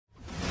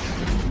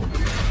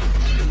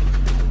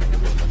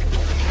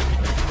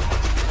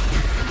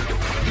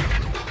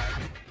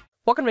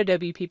Welcome to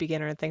WP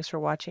Beginner and thanks for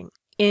watching.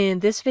 In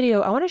this video,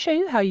 I want to show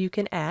you how you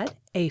can add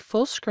a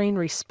full screen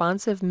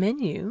responsive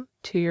menu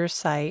to your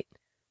site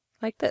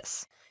like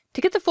this.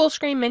 To get the full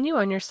screen menu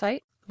on your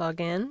site, log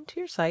in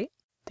to your site,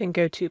 then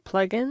go to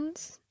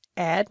Plugins,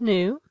 Add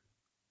New,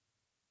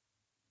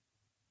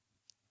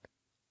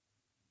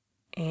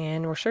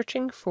 and we're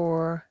searching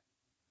for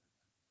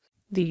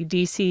the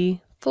DC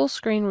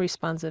Fullscreen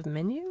Responsive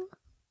Menu.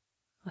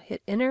 I'll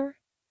hit Enter,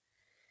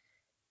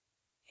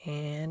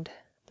 and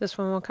this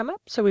one will come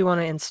up. So we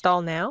want to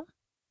install now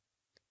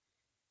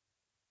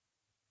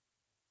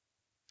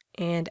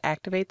and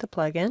activate the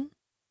plugin.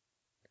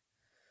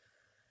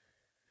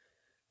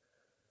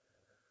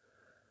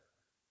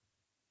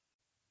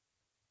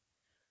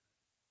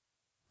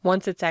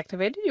 Once it's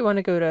activated, you want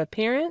to go to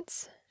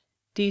Appearance,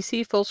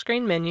 DC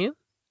Fullscreen Menu,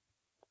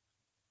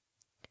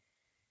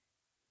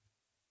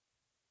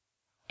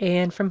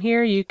 and from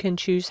here you can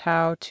choose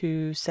how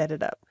to set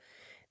it up.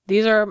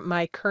 These are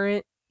my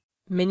current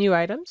menu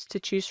items to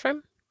choose from.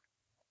 You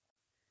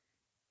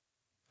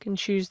can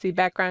choose the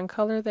background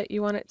color that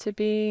you want it to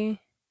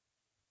be,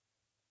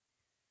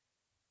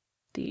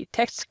 the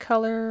text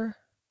color,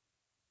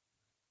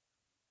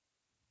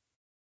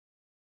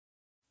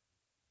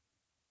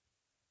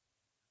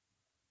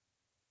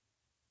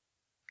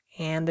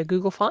 and the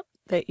Google font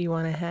that you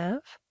want to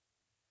have.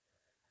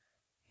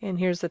 And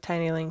here's the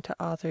tiny link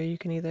to author. You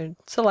can either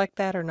select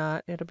that or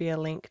not. It'll be a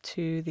link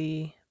to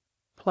the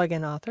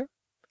plugin author.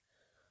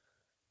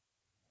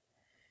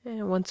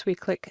 And once we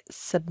click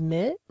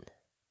Submit,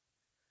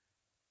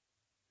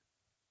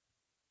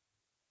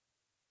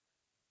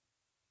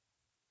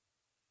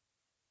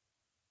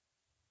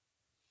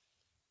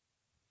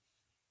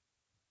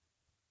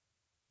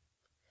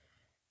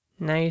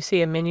 now you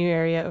see a menu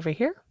area over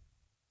here.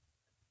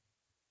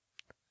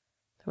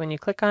 So when you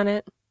click on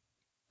it,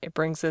 it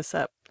brings this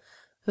up.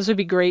 This would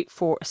be great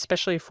for,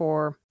 especially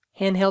for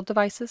handheld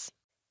devices,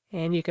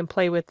 and you can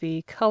play with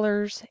the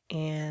colors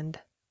and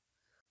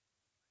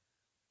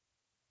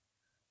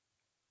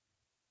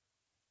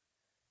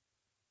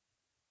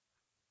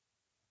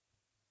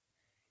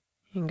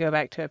you can go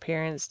back to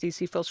Appearance,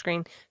 DC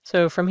Fullscreen.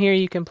 So from here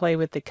you can play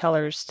with the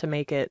colors to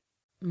make it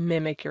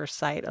mimic your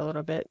site a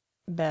little bit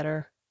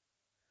better.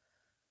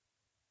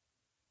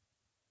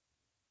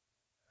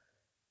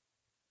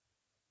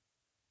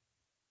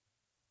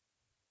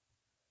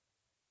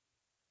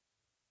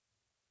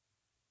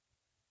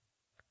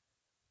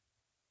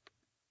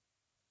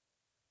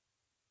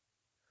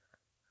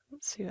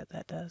 Let's see what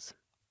that does.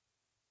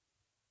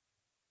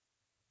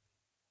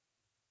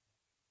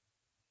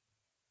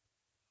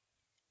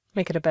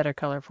 Make it a better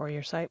color for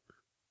your site.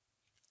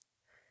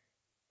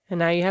 And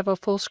now you have a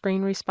full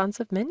screen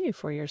responsive menu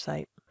for your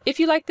site. If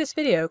you like this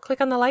video,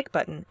 click on the like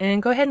button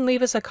and go ahead and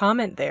leave us a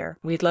comment there.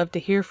 We'd love to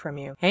hear from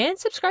you. And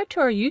subscribe to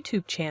our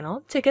YouTube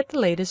channel to get the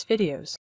latest videos.